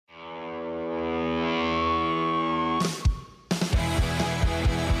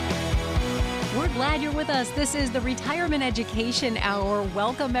Glad you're with us. This is the Retirement Education Hour.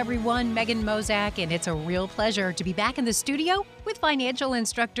 Welcome, everyone. Megan Mozak, and it's a real pleasure to be back in the studio with financial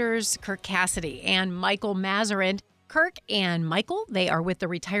instructors Kirk Cassidy and Michael Masserant. Kirk and Michael, they are with the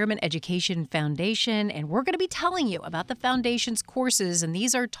Retirement Education Foundation, and we're going to be telling you about the Foundation's courses, and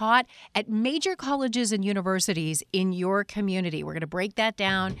these are taught at major colleges and universities in your community. We're going to break that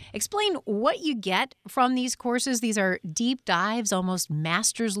down, explain what you get from these courses. These are deep dives, almost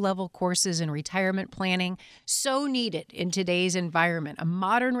master's level courses in retirement planning, so needed in today's environment. A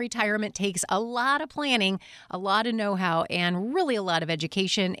modern retirement takes a lot of planning, a lot of know-how, and really a lot of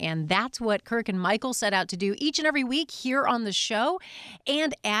education, and that's what Kirk and Michael set out to do each and every week here on the show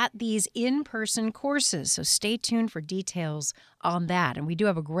and at these in-person courses. So stay tuned for details on that. And we do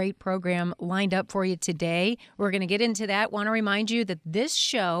have a great program lined up for you today. We're going to get into that. Want to remind you that this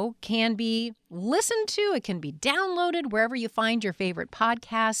show can be listened to. It can be downloaded wherever you find your favorite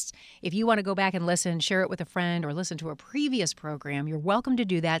podcasts. If you want to go back and listen, share it with a friend, or listen to a previous program, you're welcome to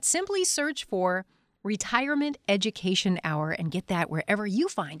do that. Simply search for Retirement Education Hour and get that wherever you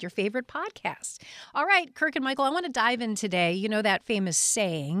find your favorite podcast. All right, Kirk and Michael, I want to dive in today. You know that famous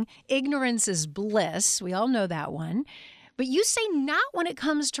saying, ignorance is bliss. We all know that one. But you say not when it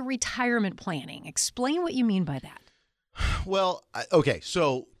comes to retirement planning. Explain what you mean by that. Well, okay,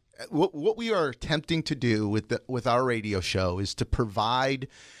 so what we are attempting to do with our radio show is to provide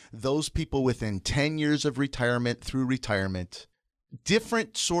those people within 10 years of retirement through retirement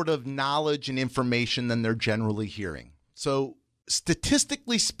different sort of knowledge and information than they're generally hearing. So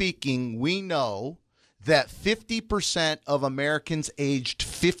statistically speaking, we know that 50% of Americans aged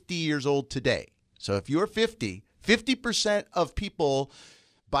 50 years old today. So if you're 50% of people,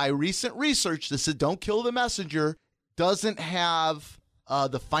 by recent research, this is don't kill the messenger, doesn't have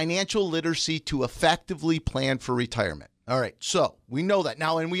the financial literacy to effectively plan for retirement. All right, so we know that.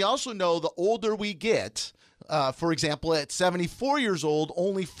 Now, and we also know the older we get, for example, at 74 years old,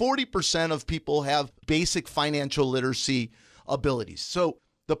 only 40% of people have basic financial literacy abilities. So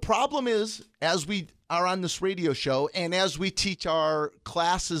the problem is, as we are on this radio show and as we teach our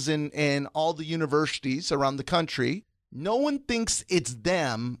classes in all the universities around the country, no one thinks it's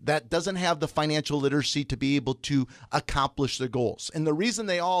them that doesn't have the financial literacy to be able to accomplish their goals. And the reason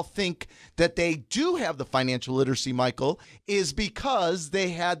they all think that they do have the financial literacy, Michael, is because they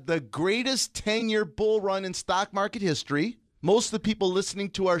had the greatest 10-year bull run in stock market history. Most of the people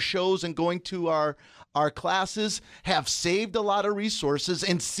listening to our shows and going to our classes have saved a lot of resources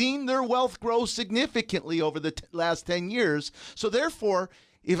and seen their wealth grow significantly over the last 10 years. So therefore,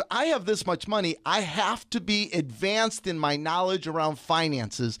 if I have this much money, I have to be advanced in my knowledge around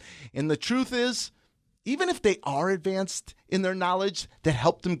finances. And the truth is, even if they are advanced in their knowledge that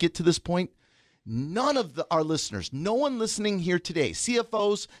helped them get to this point, none of our listeners, no one listening here today,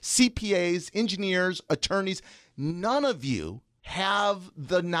 CFOs, CPAs, engineers, attorneys, none of you have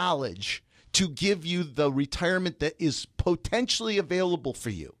the knowledge to give you the retirement that is potentially available for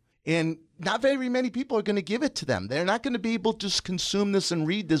you. And not very many people are going to give it to them. They're not going to be able to just consume this and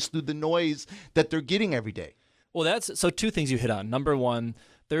read this through the noise that they're getting every day. Well, so two things you hit on. Number one,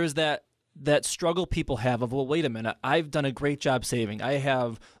 there's that struggle people have of, well, wait a minute, I've done a great job saving. I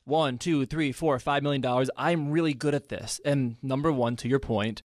have $1, $2, $3, $4, $5 million. I'm really good at this. And number one, to your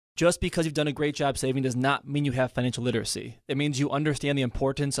point, just because you've done a great job saving does not mean you have financial literacy. It means you understand the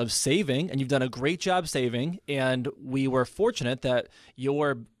importance of saving, and you've done a great job saving, and we were fortunate that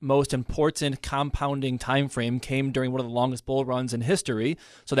your most important compounding time frame came during one of the longest bull runs in history,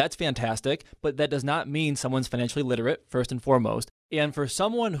 so that's fantastic, but that does not mean someone's financially literate, first and foremost. And for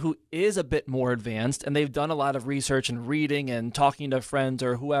someone who is a bit more advanced, and they've done a lot of research and reading and talking to friends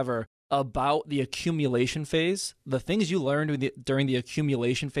or whoever about the accumulation phase, the things you learned during the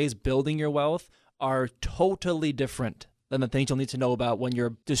accumulation phase, building your wealth, are totally different than the things you'll need to know about when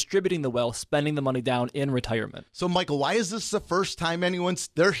you're distributing the wealth, spending the money down in retirement. So, Michael, why is this the first time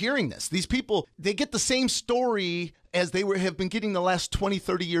they're hearing this? These people, they get the same story as they have been getting the last 20,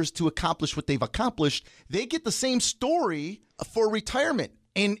 30 years to accomplish what they've accomplished. They get the same story for retirement.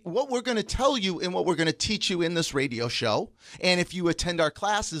 And what we're going to tell you and what we're going to teach you in this radio show, and if you attend our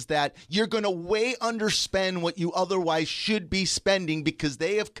class, is that you're going to way underspend what you otherwise should be spending because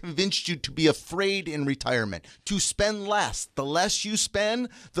they have convinced you to be afraid in retirement, to spend less. The less you spend,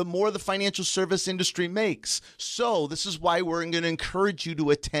 the more the financial service industry makes. So this is why we're going to encourage you to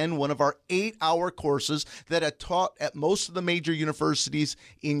attend one of our 8-hour courses that are taught at most of the major universities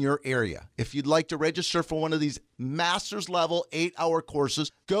in your area. If you'd like to register for one of these master's level 8-hour courses,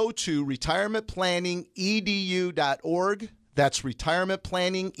 go to retirementplanningedu.org. That's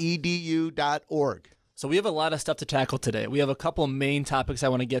retirementplanningedu.org. So we have a lot of stuff to tackle today. We have a couple main topics I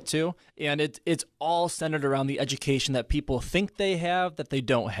want to get to, and it's all centered around the education that people think they have that they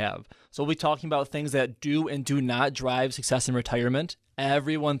don't have. So we'll be talking about things that do and do not drive success in retirement.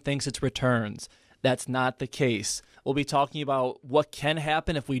 Everyone thinks it's returns. That's not the case. We'll be talking about what can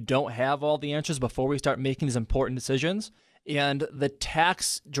happen if we don't have all the answers before we start making these important decisions, and the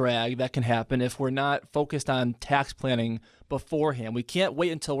tax drag that can happen if we're not focused on tax planning beforehand. We can't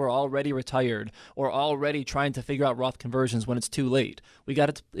wait until we're already retired or already trying to figure out Roth conversions when it's too late. We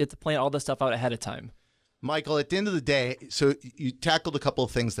got to plan all this stuff out ahead of time. Michael, at the end of the day, so you tackled a couple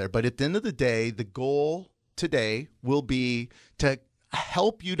of things there, but at the end of the day, the goal today will be to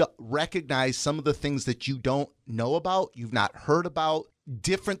help you to recognize some of the things that you don't know about, you've not heard about,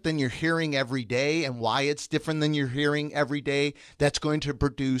 different than you're hearing every day, and why it's different than you're hearing every day. That's going to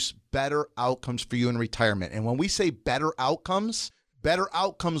produce better outcomes for you in retirement. And when we say better outcomes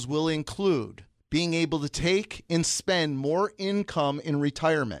will include being able to take and spend more income in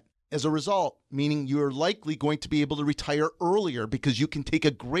retirement. As a result, meaning you're likely going to be able to retire earlier because you can take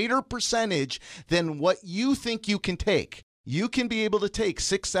a greater percentage than what you think you can take. You can be able to take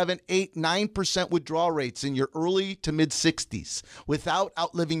 6, 7, 8, 9% withdrawal rates in your early to mid 60s without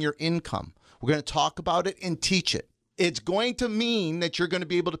outliving your income. We're going to talk about it and teach it. It's going to mean that you're going to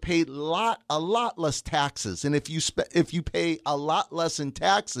be able to pay a lot less taxes. And if you pay a lot less in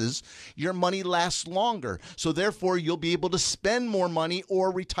taxes, your money lasts longer. So therefore, you'll be able to spend more money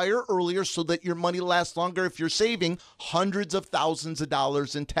or retire earlier so that your money lasts longer if you're saving hundreds of thousands of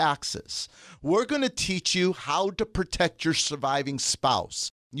dollars in taxes. We're going to teach you how to protect your surviving spouse.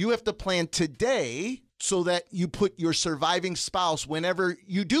 You have to plan today so that you put your surviving spouse whenever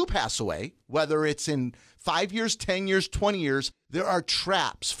you do pass away, whether it's in 5 years, 10 years, 20 years, there are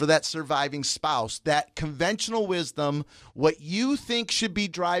traps for that surviving spouse. That conventional wisdom, what you think should be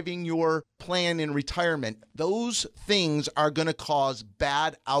driving your plan in retirement, those things are going to cause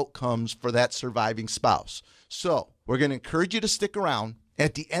bad outcomes for that surviving spouse. So we're going to encourage you to stick around.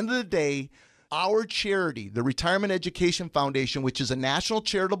 At the end of the day, our charity, the Retirement Education Foundation, which is a national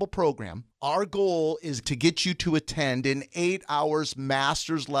charitable program, our goal is to get you to attend an 8 hours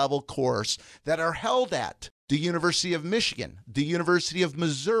master's level course that are held at the University of Michigan, the University of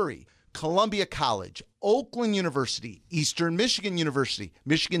Missouri, Columbia College, Oakland University, Eastern Michigan University,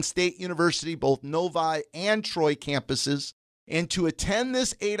 Michigan State University, both Novi and Troy campuses. And to attend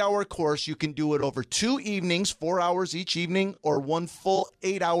this 8-hour course, you can do it over 2 evenings, 4 hours each evening, or 1 full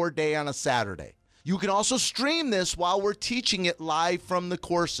 8-hour day on a Saturday. You can also stream this while we're teaching it live from the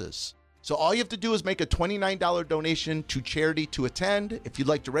courses. So all you have to do is make a $29 donation to charity to attend. If you'd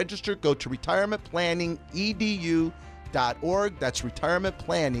like to register, go to retirementplanningedu.org. That's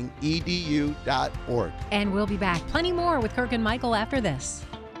retirementplanningedu.org. And we'll be back. Plenty more with Kirk and Michael after this.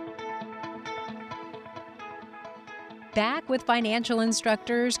 Back with financial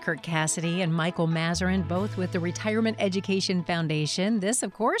instructors Kirk Cassidy and Michael Masserant, both with the Retirement Education Foundation. This,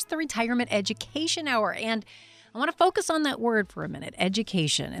 of course, the Retirement Education Hour. And I want to focus on that word for a minute,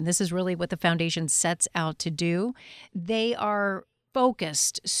 education. And this is really what the foundation sets out to do. They are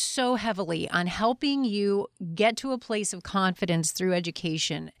focused so heavily on helping you get to a place of confidence through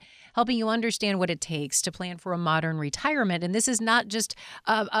education, helping you understand what it takes to plan for a modern retirement. And this is not just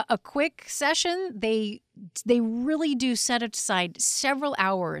a quick session. They really do set aside several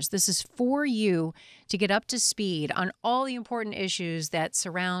hours. This is for you to get up to speed on all the important issues that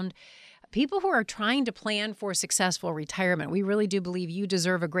surround people who are trying to plan for successful retirement. We really do believe you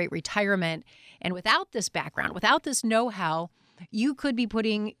deserve a great retirement. And without this background, without this know-how, you could be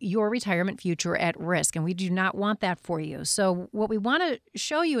putting your retirement future at risk, and we do not want that for you. So what we want to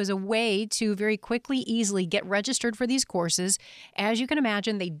show you is a way to very quickly, easily get registered for these courses. As you can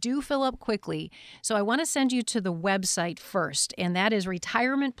imagine, they do fill up quickly. So I want to send you to the website first, and that is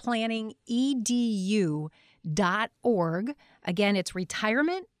retirementplanningedu.org. Again, it's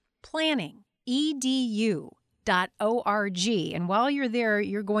retirementplanningedu.org. And while you're there,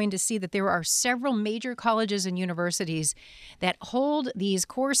 you're going to see that there are several major colleges and universities that hold these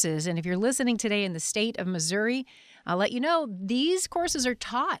courses. And if you're listening today in the state of Missouri, I'll let you know these courses are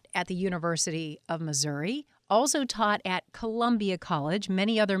taught at the University of Missouri, also taught at Columbia College,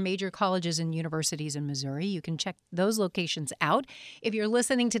 many other major colleges and universities in Missouri. You can check those locations out. If you're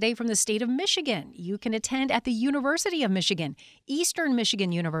listening today from the state of Michigan, you can attend at the University of Michigan, Eastern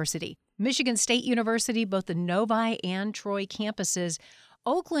Michigan University, Michigan State University, both the Novi and Troy campuses.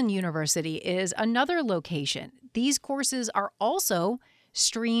 Oakland University is another location. These courses are also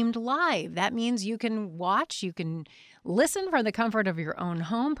streamed live. That means you can watch, you can listen from the comfort of your own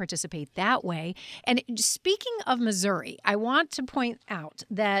home, participate that way. And speaking of Missouri, I want to point out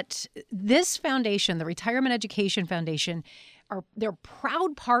that this foundation, the Retirement Education Foundation, they're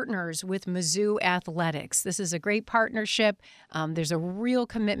proud partners with Mizzou Athletics. This is a great partnership. There's a real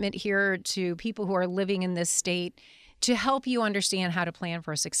commitment here to people who are living in this state to help you understand how to plan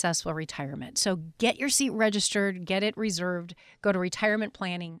for a successful retirement. So get your seat registered, get it reserved. Go to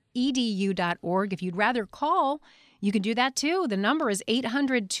retirementplanningedu.org. If you'd rather call, you can do that too. The number is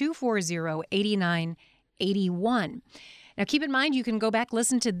 800-240-8981. Now, keep in mind, you can go back,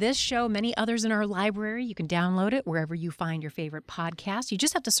 listen to this show, many others in our library. You can download it wherever you find your favorite podcast. You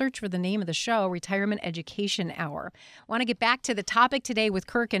just have to search for the name of the show, Retirement Education Hour. I want to get back to the topic today with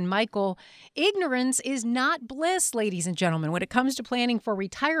Kirk and Michael. Ignorance is not bliss, ladies and gentlemen, when it comes to planning for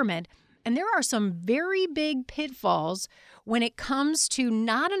retirement. And there are some very big pitfalls when it comes to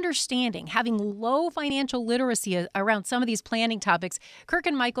not understanding, having low financial literacy around some of these planning topics. Kirk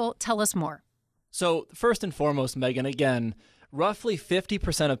and Michael, tell us more. So first and foremost, Megan, again, roughly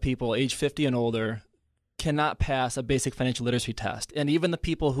 50% of people age 50 and older cannot pass a basic financial literacy test. And even the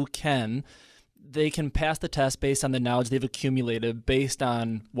people who can, they can pass the test based on the knowledge they've accumulated, based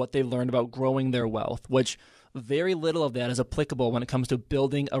on what they've learned about growing their wealth, which very little of that is applicable when it comes to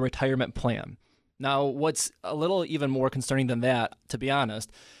building a retirement plan. Now, what's a little even more concerning than that, to be honest,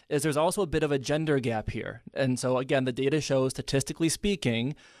 is there's also a bit of a gender gap here. And so again, the data shows, statistically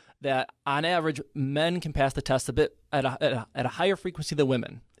speaking, that on average, men can pass the test a bit at a higher frequency than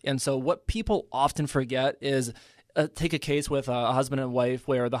women. And so what people often forget is take a case with a husband and wife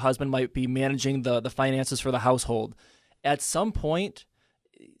where the husband might be managing the finances for the household. At some point,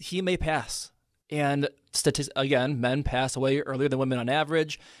 he may pass. And again, men pass away earlier than women on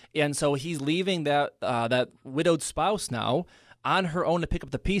average. And so he's leaving that widowed spouse now on her own to pick up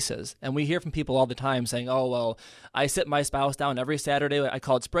the pieces. And we hear from people all the time saying, oh, well, I sit my spouse down every Saturday. I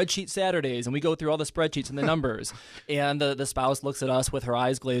call it Spreadsheet Saturdays, and we go through all the spreadsheets and the numbers. And the spouse looks at us with her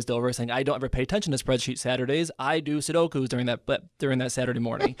eyes glazed over saying, I don't ever pay attention to Spreadsheet Saturdays. I do Sudokus during that Saturday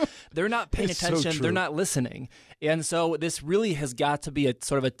morning. They're not paying attention. So they're not listening. And so this really has got to be a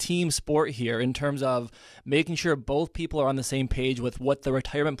sort of a team sport here in terms of making sure both people are on the same page with what the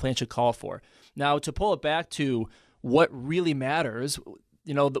retirement plan should call for. Now, to pull it back to what really matters,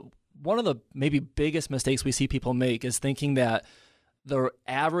 one of the maybe biggest mistakes we see people make is thinking that the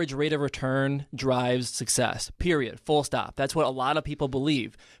average rate of return drives success, period, full stop. That's what a lot of people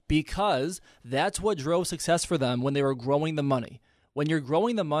believe because that's what drove success for them when they were growing the money. When you're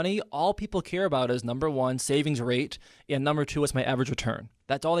growing the money, all people care about is, number one, savings rate, and number two, what's my average return.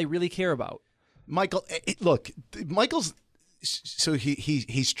 That's all they really care about. Michael, Michael's... So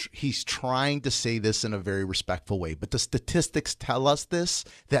he's trying to say this in a very respectful way, but the statistics tell us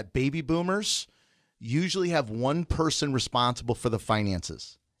that baby boomers usually have one person responsible for the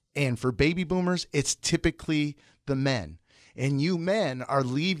finances. And for baby boomers, it's typically the men. And you men are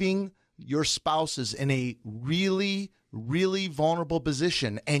leaving your spouses in a really, really vulnerable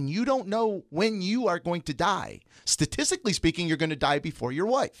position, and you don't know when you are going to die. Statistically speaking, you're going to die before your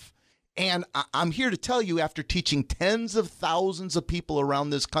wife. And I'm here to tell you, after teaching tens of thousands of people around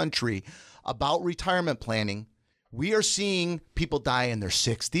this country about retirement planning, we are seeing people die in their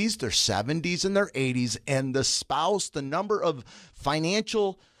 60s, their 70s, and their 80s. And the number of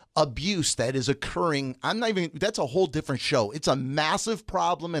financial abuse that is occurring, that's a whole different show. It's a massive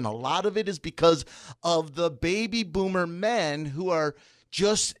problem. And a lot of it is because of the baby boomer men who are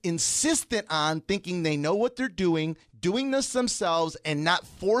just insistent on thinking they know what they're doing this themselves, and not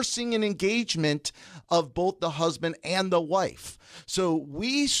forcing an engagement of both the husband and the wife. So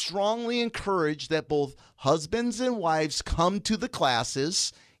we strongly encourage that both husbands and wives come to the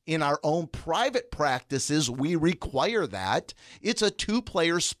classes. In our own private practices, we require that. It's a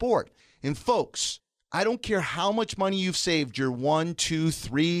two-player sport. And folks, I don't care how much money you've saved, your $1, $2,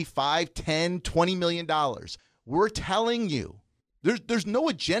 $3, $5, $10, $20 million. We're telling you, There's no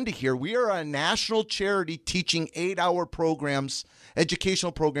agenda here. We are a national charity teaching 8-hour programs,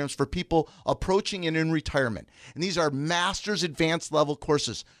 educational programs for people approaching and in retirement. And these are master's advanced level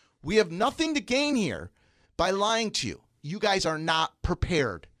courses. We have nothing to gain here by lying to you. You guys are not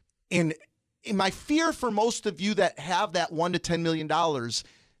prepared. And in my fear for most of you that have that $1 to $10 million,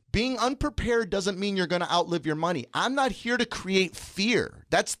 being unprepared doesn't mean you're going to outlive your money. I'm not here to create fear.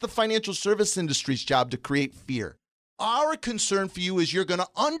 That's the financial service industry's job, to create fear. Our concern for you is you're going to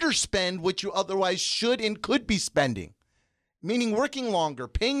underspend what you otherwise should and could be spending. meaning working longer,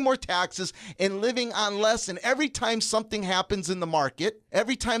 paying more taxes, and living on less. And every time something happens in the market,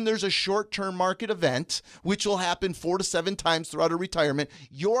 every time there's a short-term market event, which will happen 4 to 7 times throughout a retirement,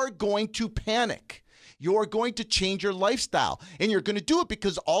 you're going to panic. You're going to change your lifestyle. And you're going to do it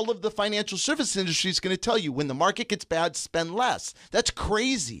because all of the financial service industry is going to tell you when the market gets bad, spend less. That's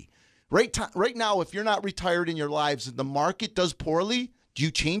crazy. Right now, if you're not retired in your lives and the market does poorly, do you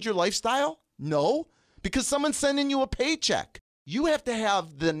change your lifestyle? No. Because someone's sending you a paycheck. You have to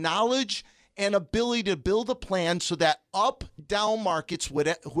have the knowledge and ability to build a plan so that up, down markets,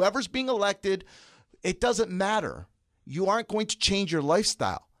 whoever's being elected, it doesn't matter. You aren't going to change your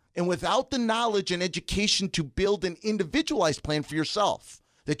lifestyle. And without the knowledge and education to build an individualized plan for yourself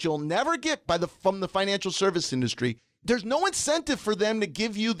that you'll never get from the financial service industry, there's no incentive for them to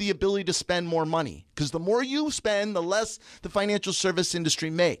give you the ability to spend more money. Because the more you spend, the less the financial service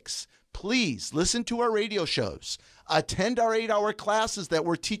industry makes. Please listen to our radio shows. Attend our 8-hour classes that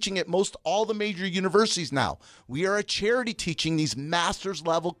we're teaching at most all the major universities now. We are a charity teaching these master's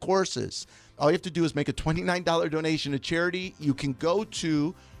level courses. All you have to do is make a $29 donation to charity. You can go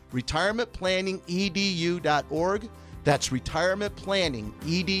to retirementplanningedu.org. That's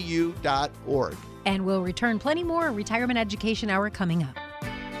retirementplanningedu.org. And we'll return plenty more Retirement Education Hour coming up.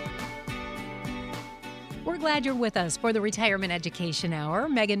 We're glad you're with us for the Retirement Education Hour.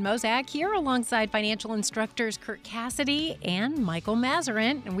 Megan Mozak here alongside financial instructors Kirk Cassidy and Michael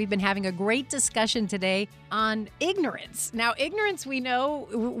Masserant. And we've been having a great discussion today on ignorance. Now, ignorance, we know,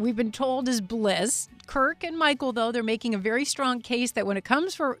 we've been told is bliss. Kirk and Michael, though, they're making a very strong case that when it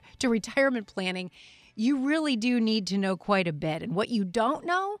comes to retirement planning, you really do need to know quite a bit. And what you don't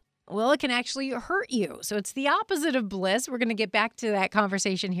know, well, it can actually hurt you. So it's the opposite of bliss. We're going to get back to that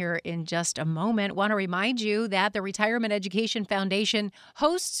conversation here in just a moment. Want to remind you that the Retirement Education Foundation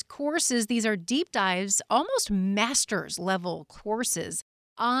hosts courses. These are deep dives, almost master's level courses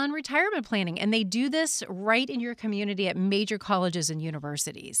on retirement planning. And they do this right in your community at major colleges and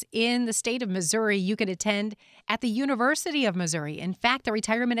universities. In the state of Missouri, you can attend at the University of Missouri. In fact, the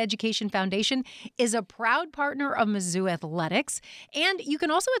Retirement Education Foundation is a proud partner of Mizzou Athletics. And you can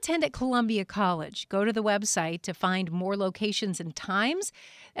also attend at Columbia College. Go to the website to find more locations and times.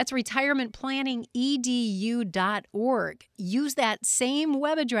 That's retirementplanningedu.org. Use that same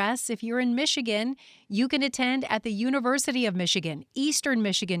web address if you're in Michigan. You can attend at the University of Michigan, Eastern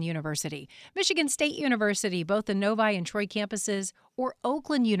Michigan University, Michigan State University, both the Novi and Troy campuses, or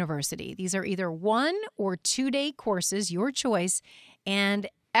Oakland University. These are either 1 or 2-day courses, your choice, and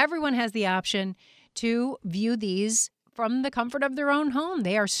everyone has the option to view these from the comfort of their own home.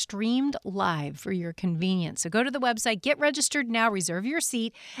 They are streamed live for your convenience. So go to the website, get registered now, reserve your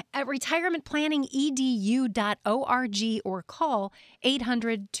seat at retirementplanningedu.org or call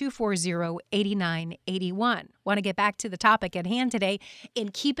 800-240-8981. Want to get back to the topic at hand today,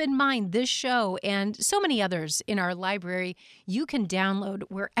 and keep in mind this show and so many others in our library you can download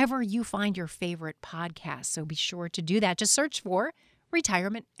wherever you find your favorite podcast. So be sure to do that. Just search for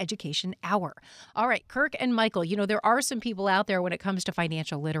Retirement Education Hour. All right, Kirk and Michael, there are some people out there when it comes to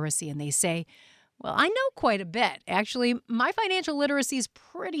financial literacy, and they say, well, I know quite a bit. Actually, my financial literacy is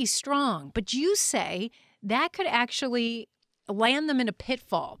pretty strong. But you say that could actually land them in a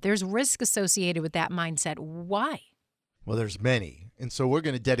pitfall. There's risk associated with that mindset. Why? Well, there's many. And so we're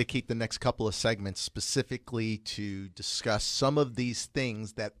going to dedicate the next couple of segments specifically to discuss some of these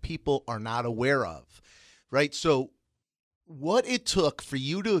things that people are not aware of, right? So what it took for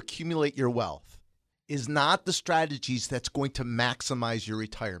you to accumulate your wealth is not the strategies that's going to maximize your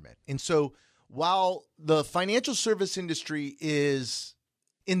retirement. And so while the financial service industry is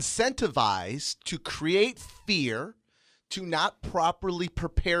incentivized to create fear, to not properly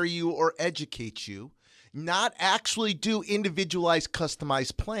prepare you or educate you, not actually do individualized,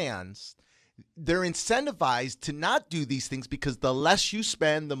 customized plans, they're incentivized to not do these things because the less you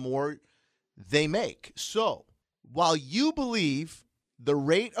spend, the more they make. So while you believe the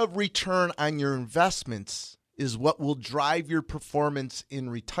rate of return on your investments is what will drive your performance in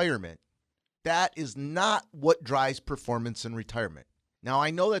retirement, that is not what drives performance in retirement. Now,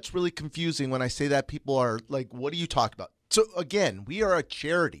 I know that's really confusing when I say that. People are like, what are you talking about? So again, we are a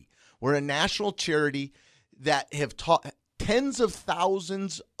charity. We're a national charity that have taught tens of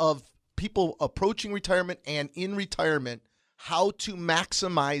thousands of people approaching retirement and in retirement how to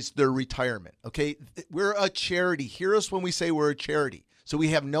maximize their retirement, okay? We're a charity. Hear us when we say we're a charity. So we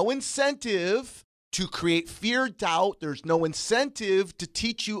have no incentive to create fear, doubt. There's no incentive to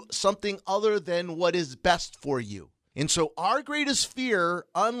teach you something other than what is best for you. And so our greatest fear,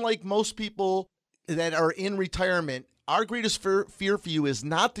 unlike most people that are in retirement, our greatest fear for you is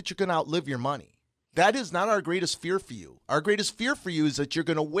not that you're going to outlive your money. That is not our greatest fear for you. Our greatest fear for you is that you're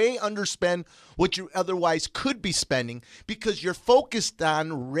going to way underspend what you otherwise could be spending because you're focused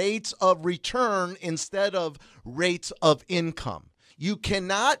on rates of return instead of rates of income. You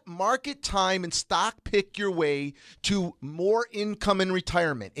cannot market time and stock pick your way to more income in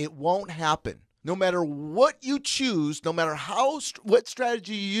retirement. It won't happen. No matter what you choose, no matter what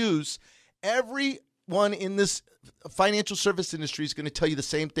strategy you use, everyone in this financial service industry is going to tell you the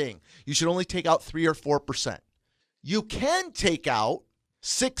same thing. You should only take out 3 or 4%. You can take out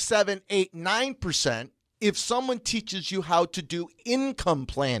 6, 7, 8, 9% if someone teaches you how to do income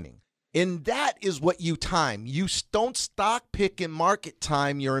planning. And that is what you time. You don't stock pick and market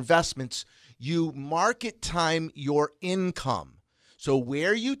time your investments. You market time your income. So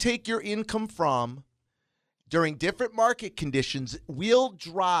where you take your income from during different market conditions will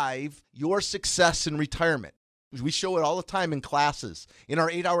drive your success in retirement. We show it all the time in classes, in our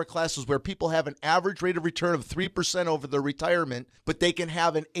 8-hour classes where people have an average rate of return of 3% over their retirement, but they can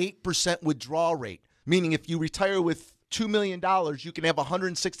have an 8% withdrawal rate. Meaning if you retire with $2 million, you can have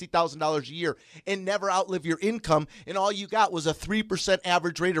 $160,000 a year and never outlive your income, and all you got was a 3%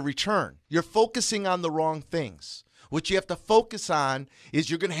 average rate of return. You're focusing on the wrong things. What you have to focus on is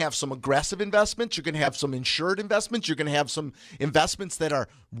you're going to have some aggressive investments. You're going to have some insured investments. You're going to have some investments that are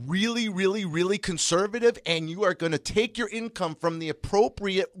really, really, really conservative, and you are going to take your income from the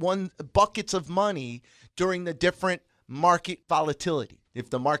appropriate buckets of money during the different market volatility. If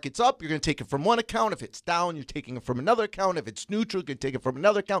the market's up, you're going to take it from one account. If it's down, you're taking it from another account. If it's neutral, you're going to take it from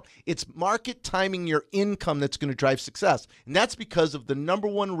another account. It's market timing your income that's going to drive success. And that's because of the number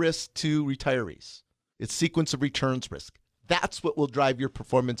one risk to retirees. It's sequence of returns risk. That's what will drive your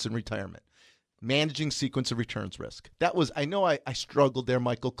performance in retirement. Managing sequence of returns risk. I know I struggled there,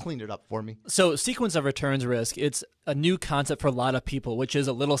 Michael. Clean it up for me. So sequence of returns risk, it's a new concept for a lot of people, which is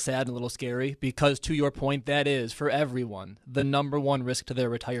a little sad and a little scary because to your point, that is, for everyone, the number one risk to their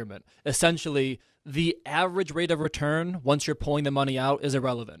retirement. Essentially, the average rate of return, once you're pulling the money out, is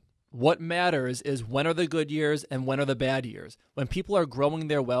irrelevant. What matters is when are the good years and when are the bad years. When people are growing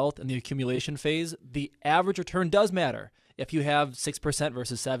their wealth in the accumulation phase, the average return does matter. If you have 6%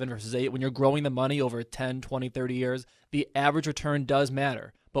 versus 7 versus 8, when you're growing the money over 10, 20, 30 years, the average return does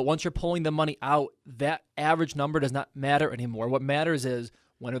matter. But once you're pulling the money out, that average number does not matter anymore. What matters is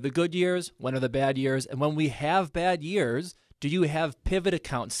when are the good years, when are the bad years, and when we have bad years, do you have pivot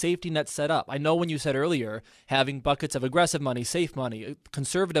accounts, safety nets set up? I know when you said earlier, having buckets of aggressive money, safe money,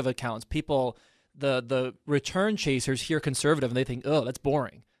 conservative accounts, people, the return chasers hear conservative and they think, oh, that's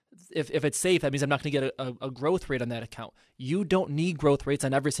boring. If it's safe, that means I'm not going to get a growth rate on that account. You don't need growth rates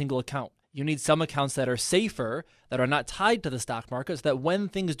on every single account. You need some accounts that are safer, that are not tied to the stock market, so that when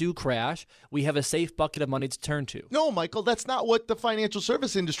things do crash, we have a safe bucket of money to turn to. No, Michael, that's not what the financial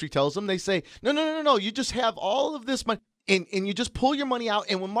service industry tells them. They say, no. You just have all of this money. And you just pull your money out.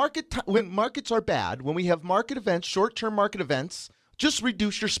 And when markets are bad, when we have market events, short-term market events, just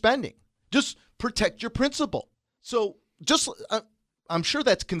reduce your spending. Just protect your principal. So I'm sure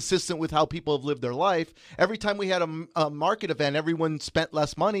that's consistent with how people have lived their life. Every time we had a market event, everyone spent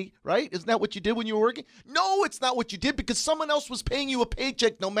less money, right? Isn't that what you did when you were working? No, it's not what you did because someone else was paying you a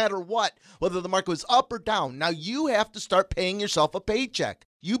paycheck no matter what, whether the market was up or down. Now you have to start paying yourself a paycheck.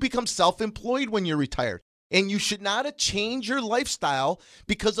 You become self-employed when you're retired. And you should not change your lifestyle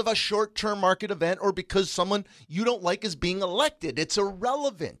because of a short-term market event or because someone you don't like is being elected. It's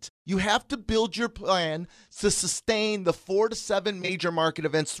irrelevant. You have to build your plan to sustain the 4 to 7 major market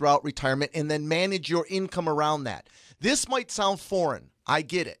events throughout retirement and then manage your income around that. This might sound foreign. I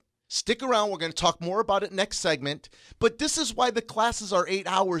get it. Stick around. We're going to talk more about it next segment. But this is why the classes are 8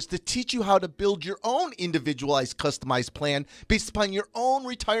 hours, to teach you how to build your own individualized, customized plan based upon your own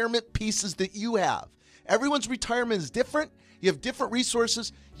retirement pieces that you have. Everyone's retirement is different. You have different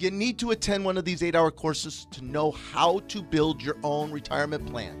resources. You need to attend one of these 8-hour courses to know how to build your own retirement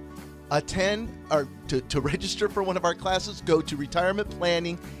plan. Attend or to register for one of our classes, go to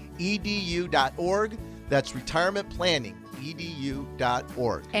retirementplanningedu.org. That's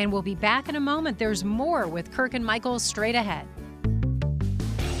retirementplanningedu.org. And we'll be back in a moment. There's more with Kirk and Michael straight ahead.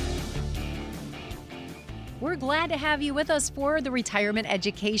 We're glad to have you with us for the Retirement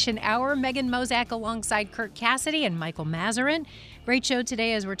Education Hour. Megan Mozak alongside Kirk Cassidy and Michael Masserant. Great show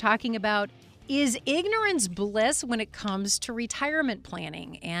today as we're talking about, is ignorance bliss when it comes to retirement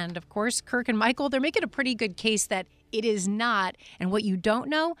planning? And of course, Kirk and Michael, they're making a pretty good case that it is not. And what you don't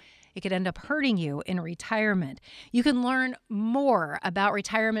know, it could end up hurting you in retirement. You can learn more about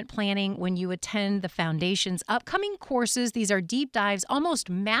retirement planning when you attend the Foundation's upcoming courses. These are deep dives, almost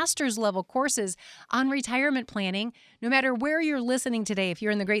master's level courses on retirement planning. No matter where you're listening today, if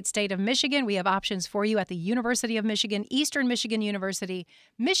you're in the great state of Michigan, we have options for you at the University of Michigan, Eastern Michigan University,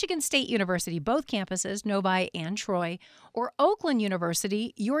 Michigan State University, both campuses, Novi and Troy, or Oakland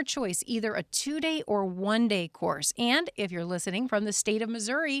University, your choice, either a 2-day or 1-day course. And if you're listening from the state of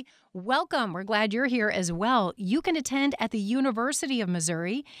Missouri, welcome. We're glad you're here as well. You can attend at the University of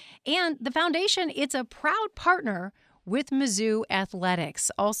Missouri. And the Foundation, it's a proud partner with Mizzou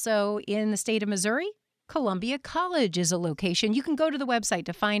Athletics. Also in the state of Missouri, Columbia College is a location. You can go to the website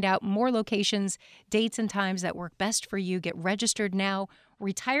to find out more locations, dates, and times that work best for you. Get registered now.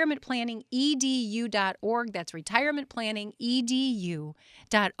 retirementplanningedu.org. That's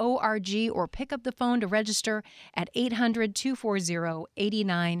retirementplanningedu.org, or pick up the phone to register at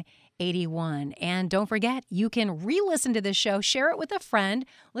 800-240-8981. And don't forget, you can re-listen to this show, share it with a friend,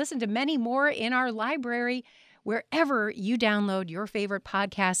 listen to many more in our library. Wherever you download your favorite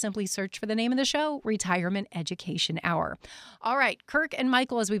podcast, simply search for the name of the show, Retirement Education Hour. All right, Kirk and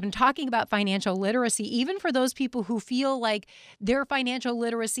Michael, as we've been talking about financial literacy, even for those people who feel like their financial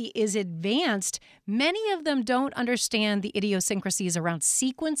literacy is advanced, many of them don't understand the idiosyncrasies around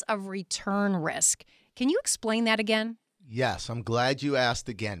sequence of return risk. Can you explain that again? Yes, I'm glad you asked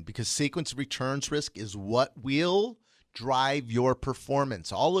again, because sequence of returns risk is what will drive your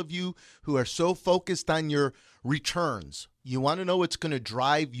performance. All of you who are so focused on your returns, you want to know what's going to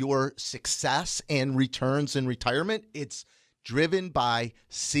drive your success and returns in retirement? It's driven by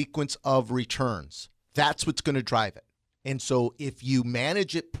sequence of returns. That's what's going to drive it. And so if you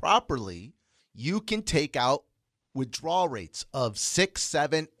manage it properly, you can take out withdrawal rates of 6,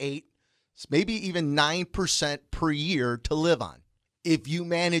 7, 8, maybe even 9% per year to live on. If you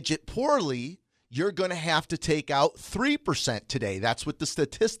manage it poorly, you're going to have to take out 3% today. That's what the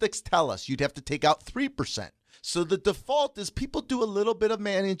statistics tell us. You'd have to take out 3%. So the default is people do a little bit of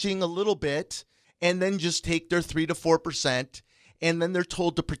managing, a little bit, and then just take their 3 to 4%, and then they're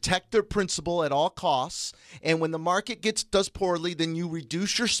told to protect their principal at all costs. And when the market does poorly, then you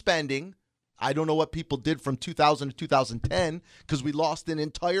reduce your spending. I don't know what people did from 2000 to 2010, because we lost an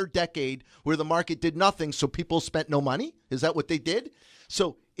entire decade where the market did nothing, so people spent no money. Is that what they did?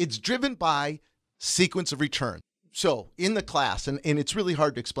 So it's driven by sequence of return. So in the class, and it's really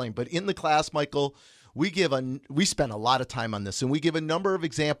hard to explain, but in the class, Michael, we spend a lot of time on this, and we give a number of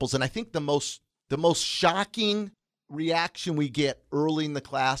examples. And I think the most shocking reaction we get early in the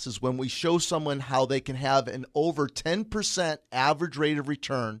class is when we show someone how they can have an over 10% average rate of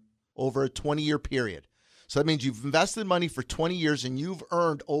return over a 20-year period. So that means you've invested money for 20 years and you've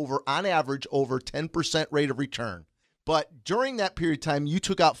earned on average, over 10% rate of return. But during that period of time, you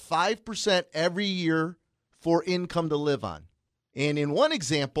took out 5% every year for income to live on. And in one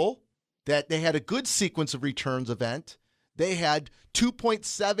example, that they had a good sequence of returns event, they had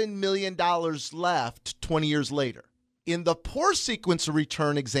 $2.7 million left 20 years later. In the poor sequence of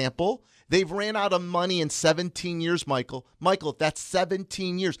return example, they've ran out of money in 17 years, Michael. Michael, that's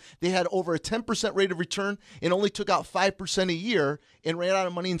 17 years. They had over a 10% rate of return and only took out 5% a year and ran out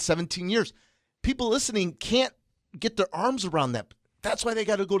of money in 17 years. People listening can't get their arms around that. That's why they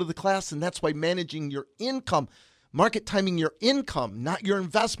got to go to the class, and that's why managing your income, market timing your income, not your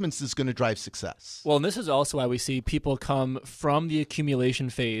investments, is going to drive success. Well, and this is also why we see people come from the accumulation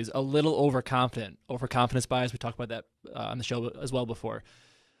phase a little overconfident. Overconfidence bias, we talked about that on the show as well before.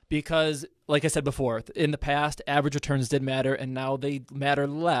 Because, like I said before, in the past, average returns did matter, and now they matter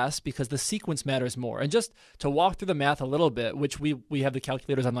less because the sequence matters more. And just to walk through the math a little bit, which we have the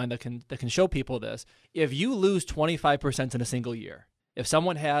calculators online that can show people this. If you lose 25% in a single year, if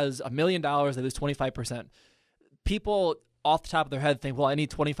someone has $1 million, they lose 25%, people off the top of their head think, well, I need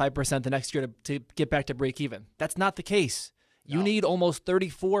 25% the next year to get back to break even. That's not the case. No. You need almost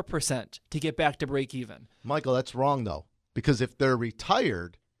 34% to get back to break even. Michael, that's wrong, though, because if they're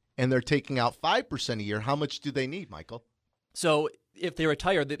retired and they're taking out 5% a year, how much do they need, Michael? So if they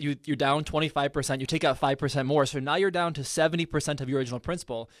retire, you're down 25%, you take out 5% more. So now you're down to 70% of your original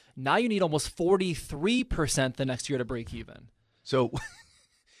principal. Now you need almost 43% the next year to break even. So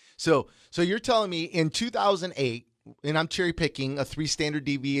you're telling me in 2008, and I'm cherry picking a 3 standard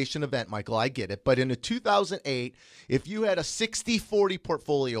deviation event, Michael, I get it. But in a 2008, if you had a 60-40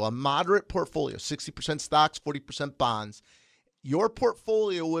 portfolio, a moderate portfolio, 60% stocks, 40% bonds, your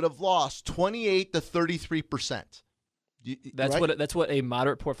portfolio would have lost 28 to 33%. That's right? That's what a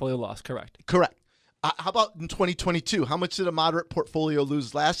moderate portfolio lost. Correct. How about in 2022? How much did a moderate portfolio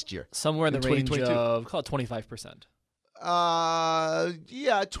lose last year? Somewhere in the range of, call it 25%.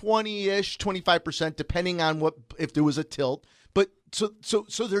 Yeah, 20-ish, 25%, depending on if there was a tilt. But so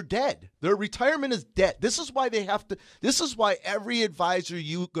they're dead. Their retirement is dead. This is why every advisor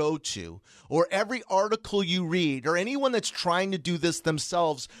you go to, or every article you read, or anyone that's trying to do this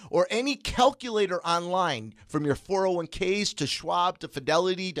themselves, or any calculator online, from your 401ks to Schwab to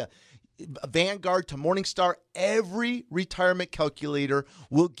Fidelity to Vanguard to Morningstar, every retirement calculator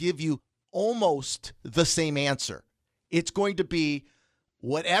will give you almost the same answer. It's going to be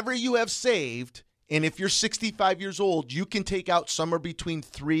whatever you have saved. And if you're 65 years old, you can take out somewhere between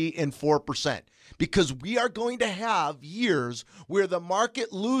 3 and 4%, because we are going to have years where the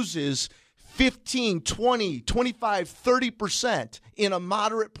market loses 15, 20, 25, 30% in a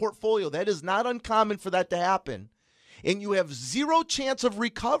moderate portfolio. That is not uncommon for that to happen. And you have zero chance of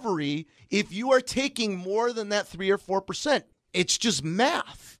recovery if you are taking more than that 3 or 4%. It's just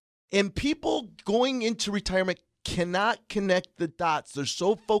math. And people going into retirement cannot connect the dots. They're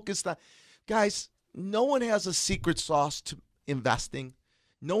so focused on, guys, no one has a secret sauce to investing.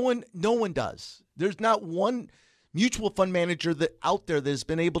 No one does. There's not one mutual fund manager out there that has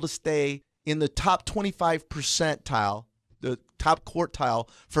been able to stay in the top 25 percentile, the top quartile,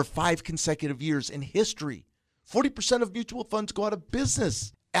 for 5 consecutive years in history. 40% of mutual funds go out of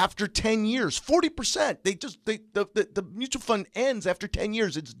business after 10 years. 40%. The mutual fund ends after 10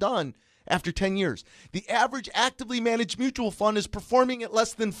 years. It's done after 10 years. The average actively managed mutual fund is performing at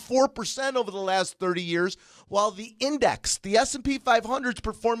less than 4% over the last 30 years, while the index, the S&P 500, is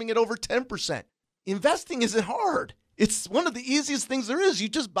performing at over 10%. Investing isn't hard. It's one of the easiest things there is. You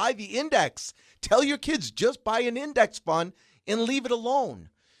just buy the index. Tell your kids, just buy an index fund and leave it alone.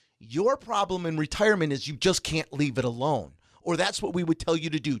 Your problem in retirement is you just can't leave it alone. Or that's what we would tell you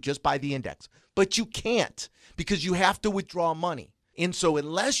to do, just buy the index. But you can't, because you have to withdraw money. And so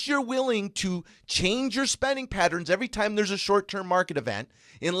unless you're willing to change your spending patterns every time there's a short-term market event,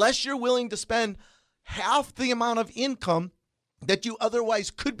 unless you're willing to spend half the amount of income that you otherwise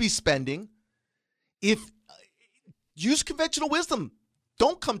could be spending, use conventional wisdom.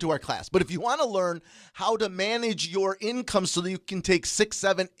 Don't come to our class. But if you want to learn how to manage your income so that you can take 6,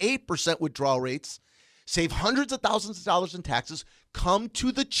 7, 8% withdrawal rates, save hundreds of thousands of dollars in taxes, come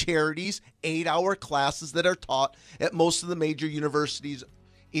to the charities 8-hour classes that are taught at most of the major universities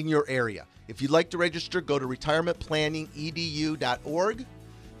in your area. If you'd like to register, go to retirementplanningedu.org.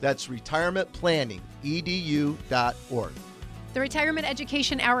 That's retirementplanningedu.org. The Retirement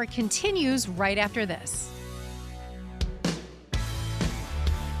Education Hour continues right after this.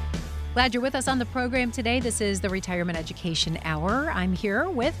 Glad you're with us on the program today. This is the Retirement Education Hour. I'm here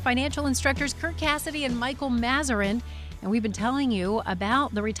with financial instructors Kirk Cassidy and Michael Masserant, and we've been telling you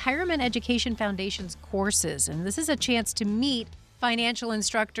about the Retirement Education Foundation's courses. And this is a chance to meet financial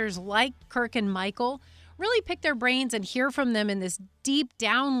instructors like Kirk and Michael, really pick their brains and hear from them in this deep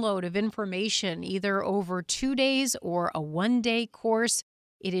download of information, either over 2 days or a 1-day course.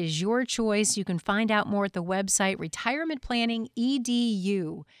 It is your choice. You can find out more at the website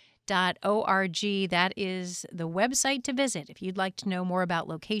retirementplanningedu.org. That is the website to visit if you'd like to know more about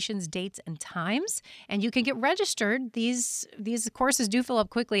locations, dates, and times. And you can get registered. These courses do fill up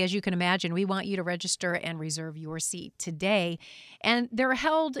quickly, as you can imagine. We want you to register and reserve your seat today. And they're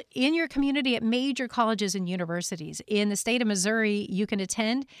held in your community at major colleges and universities. In the state of Missouri, you can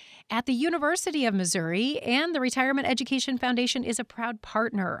attend at the University of Missouri, and the Retirement Education Foundation is a proud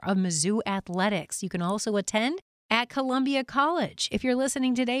partner of Mizzou Athletics. You can also attend at Columbia College. If you're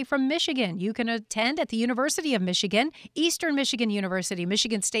listening today from Michigan, you can attend at the University of Michigan, Eastern Michigan University,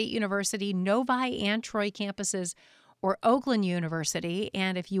 Michigan State University, Novi and Troy campuses, or Oakland University.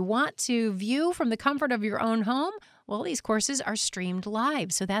 And if you want to view from the comfort of your own home, well, these courses are streamed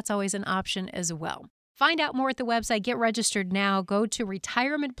live, so that's always an option as well. Find out more at the website. Get registered now. Go to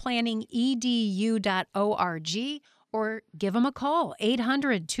retirementplanningedu.org or give them a call,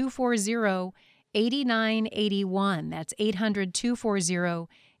 800-240-8981. That's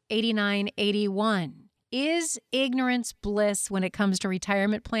 800-240-8981. Is ignorance bliss when it comes to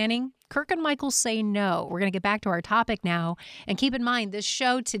retirement planning? Kirk and Michael say no. We're going to get back to our topic now. And keep in mind, this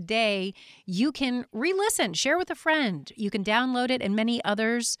show today, you can re-listen, share with a friend. You can download it and many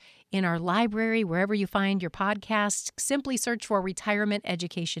others in our library, wherever you find your podcasts. Simply search for Retirement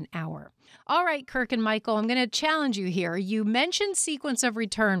Education Hour. All right, Kirk and Michael, I'm going to challenge you here. You mentioned sequence of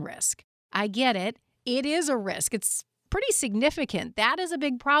return risk. I get it. It is a risk. It's pretty significant. That is a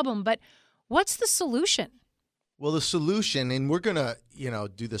big problem. But what's the solution? Well, the solution, and we're going to,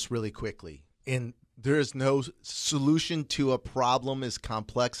 do this really quickly. And there is no solution to a problem as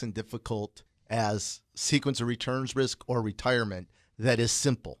complex and difficult as sequence of returns risk or retirement that is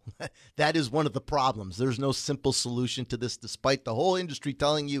simple. That is one of the problems. There's no simple solution to this, despite the whole industry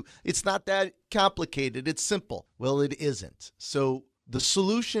telling you it's not that complicated, it's simple. Well, it isn't. So the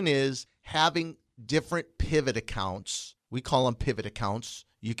solution is having different pivot accounts. We call them pivot accounts.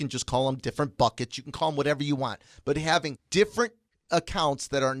 You can just call them different buckets. You can call them whatever you want. But having different accounts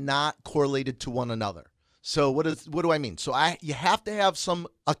that are not correlated to one another. So what do I mean? So you have to have some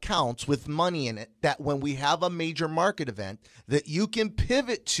accounts with money in it that when we have a major market event that you can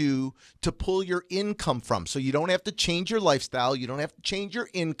pivot to pull your income from. So you don't have to change your lifestyle. You don't have to change your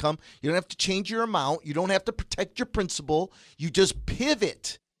income. You don't have to change your amount. You don't have to protect your principal. You just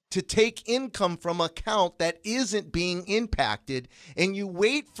pivot to take income from an account that isn't being impacted, and you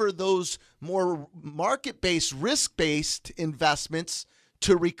wait for those more market-based, risk-based investments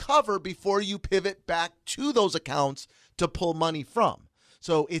to recover before you pivot back to those accounts to pull money from.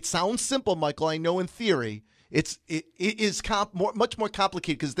 So it sounds simple, Michael. I know in theory it is much more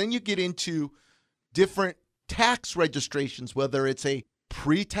complicated, because then you get into different tax registrations, whether it's a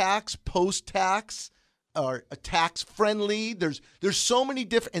pre-tax, post-tax, or a tax-friendly. There's so many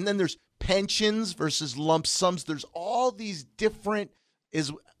different, and then there's pensions versus lump sums. There's all these different,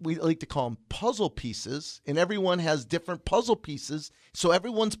 as we like to call them, puzzle pieces, and everyone has different puzzle pieces. So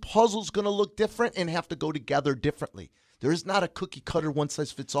everyone's puzzle is going to look different and have to go together differently. There is not a cookie cutter one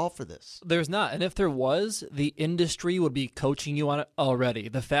size fits all for this. There's not. And if there was, the industry would be coaching you on it already.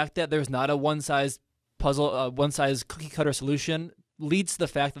 The fact that there's not a one size cookie cutter solution leads to the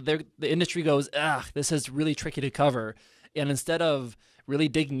fact that the industry goes, this is really tricky to cover. And instead of really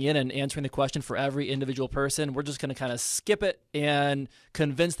digging in and answering the question for every individual person, we're just going to kind of skip it and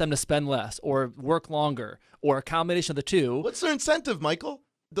convince them to spend less or work longer or a combination of the two. What's their incentive, Michael?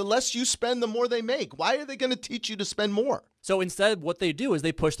 The less you spend, the more they make. Why are they going to teach you to spend more? So instead, what they do is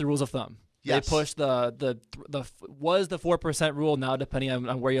they push the rules of thumb. Yes. They push the 4% rule. Now, depending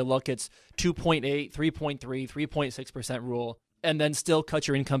on where you look, it's 2.8, 3.3, 3.6% rule, and then still cut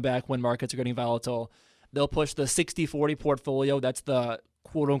your income back when markets are getting volatile. They'll push the 60-40 portfolio. That's the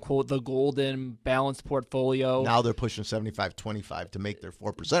quote-unquote the golden balanced portfolio. Now they're pushing 75-25 to make their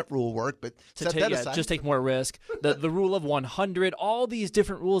 4% rule work, but set that aside. Just take more risk. The rule of 100, all these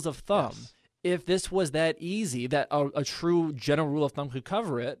different rules of thumb. Yes. If this was that easy, that a true general rule of thumb could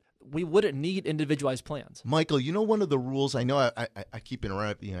cover it, we wouldn't need individualized plans. Michael, you know one of the rules, I know I keep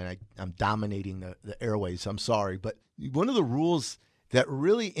interrupting you, and I'm dominating the airways, I'm sorry, but one of the rules that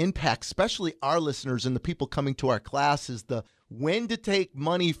really impacts especially our listeners and the people coming to our class is the when to take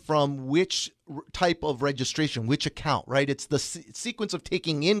money from which type of registration, which account, right? It's the sequence of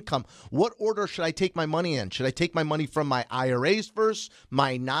taking income. What order should I take my money in? Should I take my money from my IRAs first,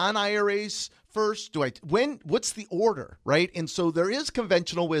 my non-IRAs first? What's the order, right? And so there is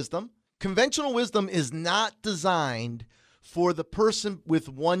conventional wisdom. Conventional wisdom is not designed for the person with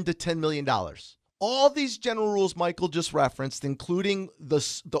 $1 to $10 million. All these general rules Michael just referenced, including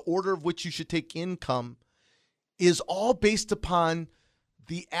the order of which you should take income, is all based upon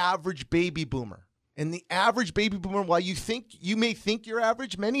the average baby boomer. And the average baby boomer, while you may think you're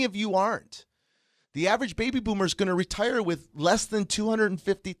average, many of you aren't. The average baby boomer is going to retire with less than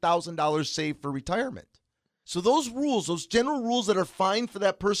 $250,000 saved for retirement. So those rules, those general rules that are fine for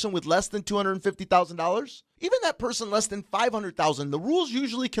that person with less than $250,000, even that person less than $500,000, the rules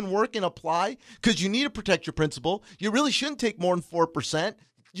usually can work and apply because you need to protect your principal. You really shouldn't take more than 4%.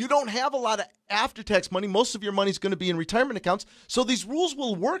 You don't have a lot of after-tax money. Most of your money is going to be in retirement accounts. So these rules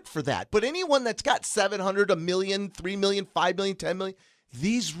will work for that. But anyone that's got 700, a million, 3 million, 5 million, 10 million,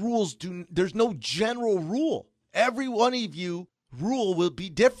 these rules there's no general rule. Every one of you rule will be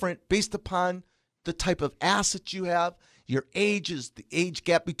different based upon the type of assets you have, your ages, the age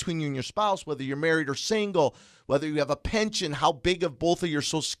gap between you and your spouse, whether you're married or single, whether you have a pension, how big of both of your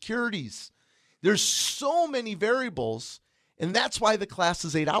Social Securities. There's so many variables. And that's why the class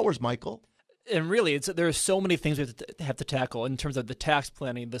is 8 hours, Michael. And really, there are so many things we have to tackle in terms of the tax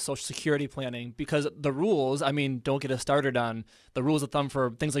planning, the Social Security planning, because the rules, don't get us started on the rules of thumb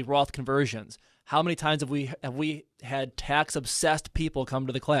for things like Roth conversions. How many times have we had tax-obsessed people come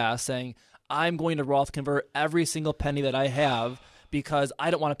to the class saying, I'm going to Roth convert every single penny that I have because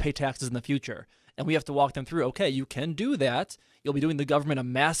I don't want to pay taxes in the future. And we have to walk them through, okay, you can do that. You'll be doing the government a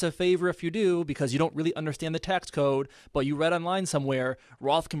massive favor if you do because you don't really understand the tax code, but you read online somewhere,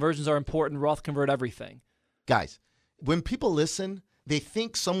 Roth conversions are important, Roth convert everything. Guys, when people listen, they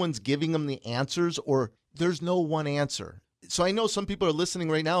think someone's giving them the answers or there's no one answer. So I know some people are listening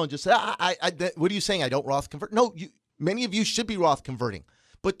right now and just say, what are you saying? I don't Roth convert? No, many of you should be Roth converting.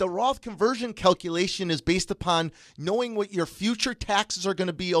 But the Roth conversion calculation is based upon knowing what your future taxes are going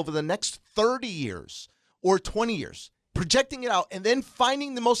to be over the next 30 years or 20 years. projecting it out, and then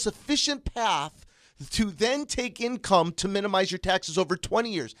finding the most efficient path to then take income to minimize your taxes over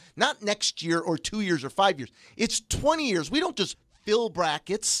 20 years. Not next year or 2 years or 5 years. It's 20 years. We don't just fill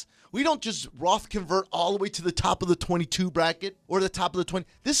brackets. We don't just Roth convert all the way to the top of the 22 bracket or the top of the 20.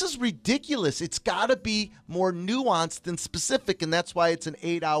 This is ridiculous. It's got to be more nuanced and specific, and that's why it's an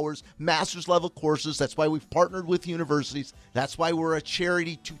 8 hours master's level courses. That's why we've partnered with universities. That's why we're a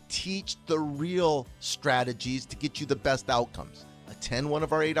charity to teach the real strategies to get you the best outcomes. Attend one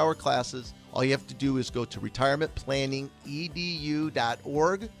of our 8-hour classes. All you have to do is go to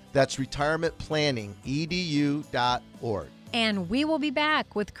retirementplanningedu.org. That's retirementplanningedu.org. And we will be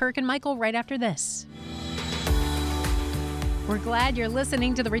back with Kirk and Michael right after this. We're glad you're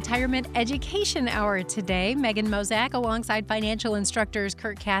listening to the Retirement Education Hour today. Megan Mozak alongside financial instructors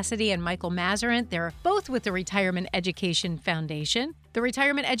Kirk Cassidy and Michael Masserant. They're both with the Retirement Education Foundation. The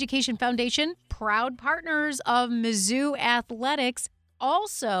Retirement Education Foundation, proud partners of Mizzou Athletics.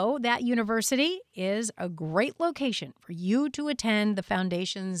 Also, that university is a great location for you to attend the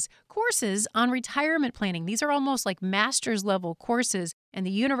foundation's courses on retirement planning. These are almost like master's level courses. And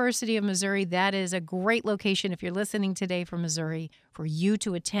the University of Missouri, that is a great location if you're listening today from Missouri for you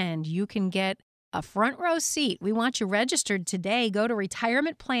to attend. You can get a front row seat. We want you registered today. Go to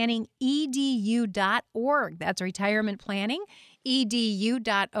retirementplanningedu.org. That's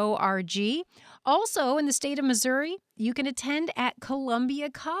retirementplanningedu.org. Also, in the state of Missouri, you can attend at Columbia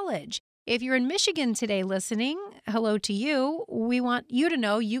College. If you're in Michigan today listening, hello to you. We want you to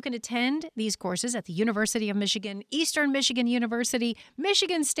know you can attend these courses at the University of Michigan, Eastern Michigan University,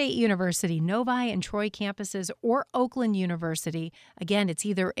 Michigan State University, Novi and Troy campuses, or Oakland University. Again, it's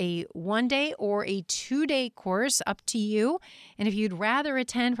either a 1-day or a 2-day course, up to you. And if you'd rather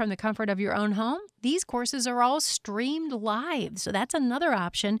attend from the comfort of your own home, these courses are all streamed live. So that's another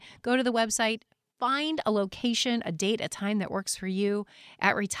option. Go to the website, find a location, a date, a time that works for you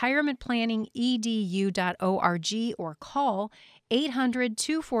at retirementplanningedu.org or call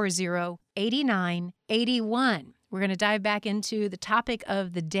 800-240-8981. We're going to dive back into the topic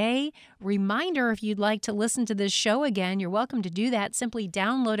of the day. Reminder, if you'd like to listen to this show again, you're welcome to do that. Simply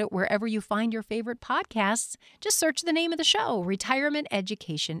download it wherever you find your favorite podcasts. Just search the name of the show, Retirement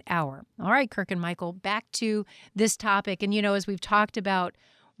Education Hour. All right, Kirk and Michael, back to this topic. And, as we've talked about,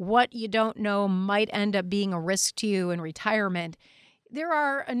 what you don't know might end up being a risk to you in retirement. There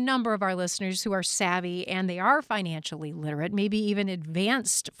are a number of our listeners who are savvy and they are financially literate, maybe even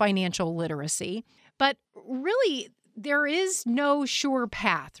advanced financial literacy. But really, there is no sure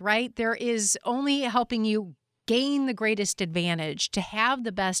path, right? There is only helping you gain the greatest advantage to have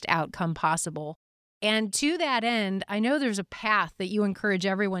the best outcome possible. And to that end, I know there's a path that you encourage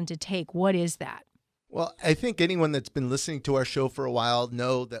everyone to take. What is that? Well, I think anyone that's been listening to our show for a while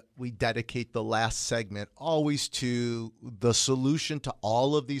know that we dedicate the last segment always to the solution to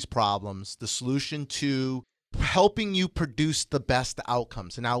all of these problems, the solution to helping you produce the best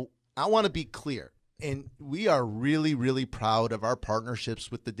outcomes. And now I want to be clear, and we are really, really proud of our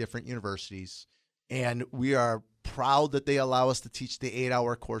partnerships with the different universities, and we are proud that they allow us to teach the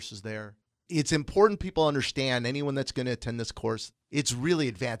 8-hour courses there. It's important people understand, anyone that's going to attend this course, it's really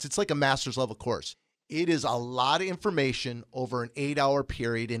advanced. It's like a master's level course. It is a lot of information over an 8-hour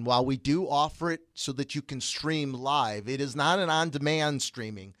period, and while we do offer it so that you can stream live, it is not an on-demand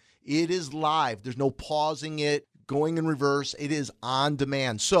streaming. It is live. There's no pausing it, going in reverse. It is on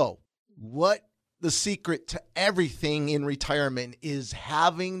demand. So what the secret to everything in retirement is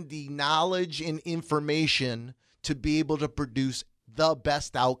having the knowledge and information to be able to produce the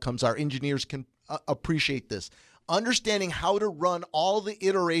best outcomes. Our engineers can appreciate this. Understanding how to run all the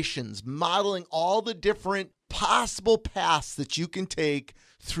iterations, modeling all the different possible paths that you can take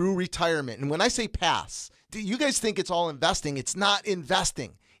through retirement. And when I say paths, do you guys think it's all investing? It's not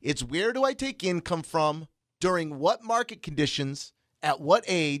investing. It's where do I take income from, during what market conditions, at what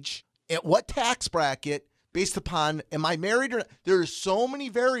age, at what tax bracket, based upon am I married or not? There are so many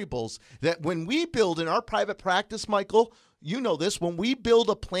variables that when we build in our private practice, Michael, you know this, when we build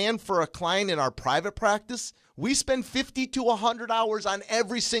a plan for a client in our private practice, we spend 50 to 100 hours on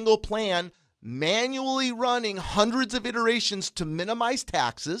every single plan, manually running hundreds of iterations to minimize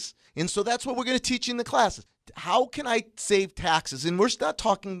taxes. And so that's what we're going to teach in the classes. How can I save taxes? And we're not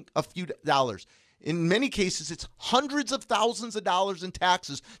talking a few dollars. In many cases, it's hundreds of thousands of dollars in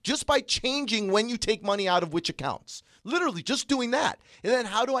taxes just by changing when you take money out of which accounts. Literally just doing that. And then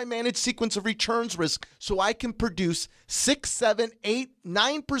how do I manage sequence of returns risk so I can produce 6, 7, 8,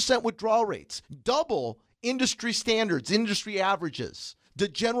 9% withdrawal rates, double industry standards, industry averages, the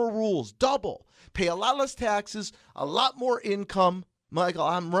general rules, double, pay a lot less taxes, a lot more income, Michael,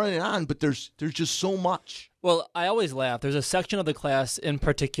 I'm running on, but there's just so much. Well, I always laugh. There's a section of the class in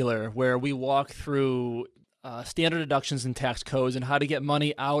particular where we walk through standard deductions and tax codes and how to get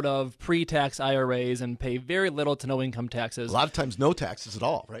money out of pre-tax IRAs and pay very little to no income taxes. A lot of times no taxes at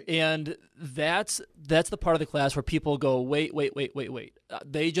all, right? And that's the part of the class where people go, wait.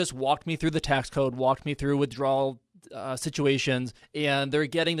 They just walked me through the tax code, walked me through withdrawal situations, and they're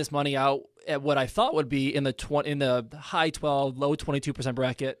getting this money out at what I thought would be in the high 12, low 22%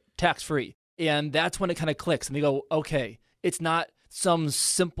 bracket, tax-free. And that's when it kind of clicks, and they go, okay, it's not some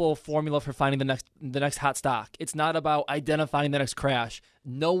simple formula for finding the next hot stock. It's not about identifying the next crash.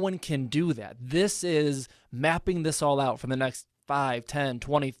 No one can do that. This is mapping this all out for the next 5, 10,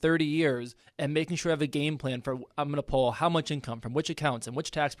 20, 30 years and making sure I have a game plan for I'm going to pull how much income from which accounts and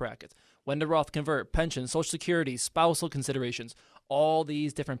which tax brackets, when to Roth convert, pension, Social Security, spousal considerations, all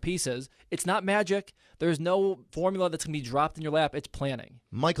these different pieces. It's not magic. There's no formula that's going to be dropped in your lap. It's planning.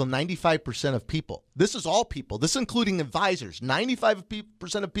 Michael, 95% of people, this is all people, this is including advisors,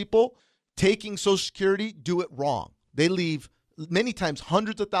 95% of people taking Social Security do it wrong. They leave many times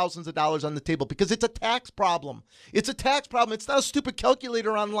hundreds of thousands of dollars on the table because it's a tax problem. It's a tax problem. It's not a stupid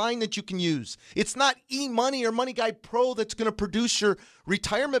calculator online that you can use. It's not eMoney or Money Guide Pro that's going to produce your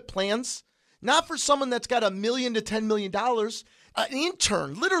retirement plans. Not for someone that's got $1 million to $10 million. An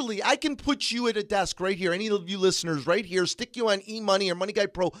intern, literally, I can put you at a desk right here, any of you listeners right here, stick you on eMoney or Money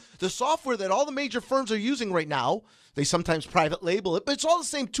Guide Pro, the software that all the major firms are using right now. They sometimes private label it, but it's all the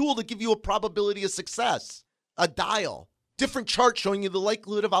same tool to give you a probability of success, a dial, different chart showing you the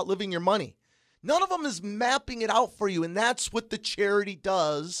likelihood of outliving your money. None of them is mapping it out for you, and that's what the charity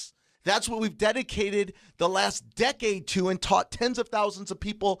does. That's what we've dedicated the last decade to and taught tens of thousands of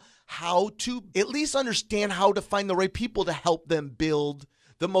people how to at least understand how to find the right people to help them build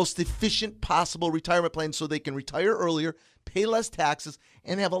the most efficient possible retirement plan so they can retire earlier, pay less taxes,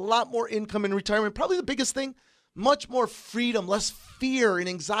 and have a lot more income in retirement. Probably the biggest thing, much more freedom, less fear and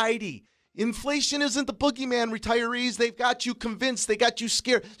anxiety. Inflation isn't the boogeyman, retirees. They've got you convinced. They got you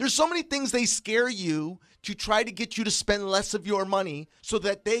scared. There's so many things they scare you to try to get you to spend less of your money so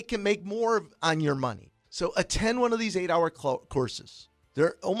that they can make more on your money. So attend one of these 8-hour courses.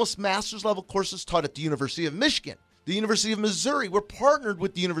 They're almost master's level courses taught at the University of Michigan, the University of Missouri. We're partnered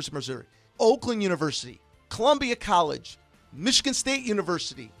with the University of Missouri, Oakland University, Columbia College, Michigan State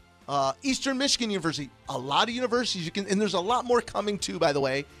University, Eastern Michigan University, a lot of universities and there's a lot more coming too, by the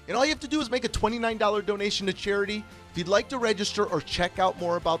way. And all you have to do is make a $29 donation to charity. If you'd like to register or check out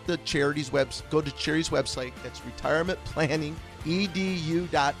more about the charity's website, go to charity's website. That's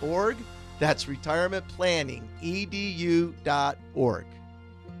retirementplanningedu.org. That's retirementplanningedu.org.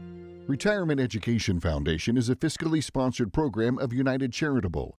 Retirement Education Foundation is a fiscally sponsored program of United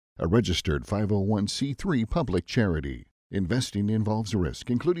Charitable, a registered 501c3 public charity. Investing involves risk,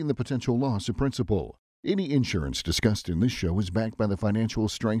 including the potential loss of principal. Any insurance discussed in this show is backed by the financial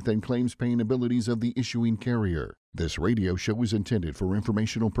strength and claims-paying abilities of the issuing carrier. This radio show is intended for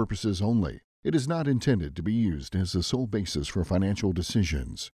informational purposes only. It is not intended to be used as the sole basis for financial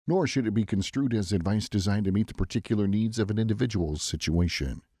decisions, nor should it be construed as advice designed to meet the particular needs of an individual's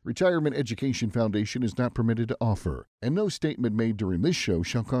situation. Retirement Education Foundation is not permitted to offer, and no statement made during this show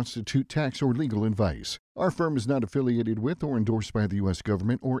shall constitute tax or legal advice. Our firm is not affiliated with or endorsed by the U.S.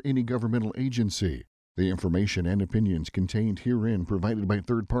 government or any governmental agency. The information and opinions contained herein provided by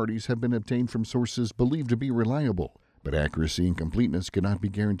third parties have been obtained from sources believed to be reliable, but accuracy and completeness cannot be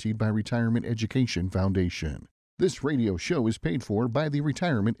guaranteed by Retirement Education Foundation. This radio show is paid for by the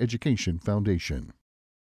Retirement Education Foundation.